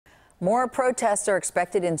More protests are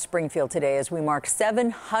expected in Springfield today as we mark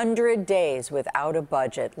 700 days without a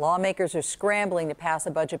budget. Lawmakers are scrambling to pass a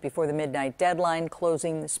budget before the midnight deadline,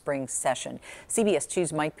 closing the spring session. CBS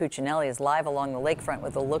 2's Mike Puccinelli is live along the lakefront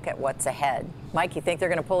with a look at what's ahead. Mike, you think they're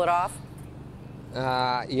going to pull it off?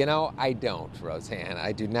 I don't, Roseanne.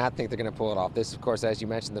 I do not think they're going to pull it off. This, of course, as you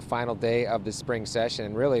mentioned, the final day of the spring session.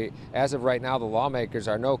 And really, as of right now, the lawmakers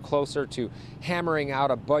are no closer to hammering out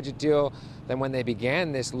a budget deal than when they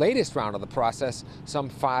began this latest round of the process some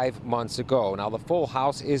 5 months ago. Now, the full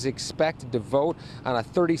House is expected to vote on a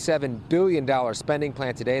 $37 billion spending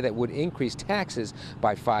plan today that would increase taxes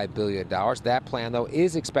by $5 billion. That plan, though,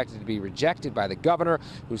 is expected to be rejected by the governor,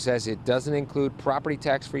 who says it doesn't include property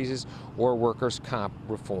tax freezes or workers' comp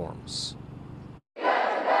reforms.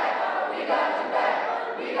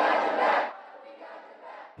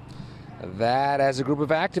 That as a group of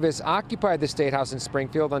activists occupied the State House in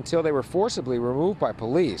Springfield until they were forcibly removed by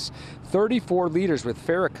police. 34 leaders with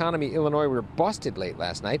Fair Economy Illinois were busted late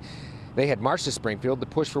last night. They had marched to Springfield to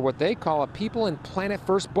push for what they call a People and Planet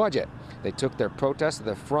First budget. They took their protest to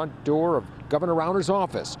the front door of Governor Rauner's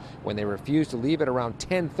office. When they refused to leave at around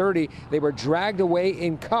 10:30, they were dragged away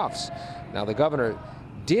in cuffs. Now, the governor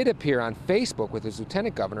did appear on Facebook with his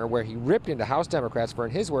lieutenant governor, where he ripped into House Democrats for,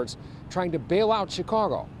 in his words, trying to bail out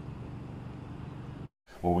Chicago.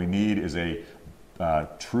 What we need is a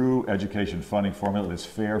true education funding formula that's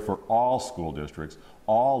fair for all school districts,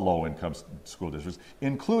 all low-income school districts,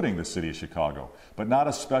 including the city of Chicago, but not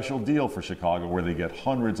a special deal for Chicago where they get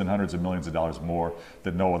hundreds and hundreds of millions of dollars more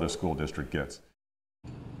that no other school district gets.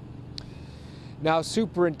 Now,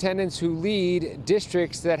 superintendents who lead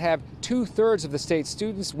districts that have 2/3 of the state's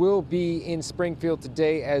students will be in Springfield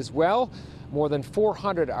today as well. More than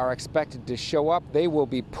 400 are expected to show up. They will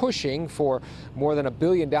be pushing for more than $1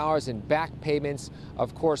 billion in back payments,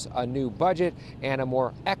 of course, a new budget, and a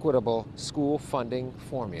more equitable school funding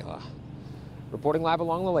formula. Reporting live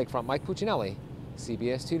along the lakefront, Mike Puccinelli,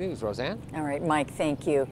 CBS 2 News. Roseanne? All right, Mike, thank you.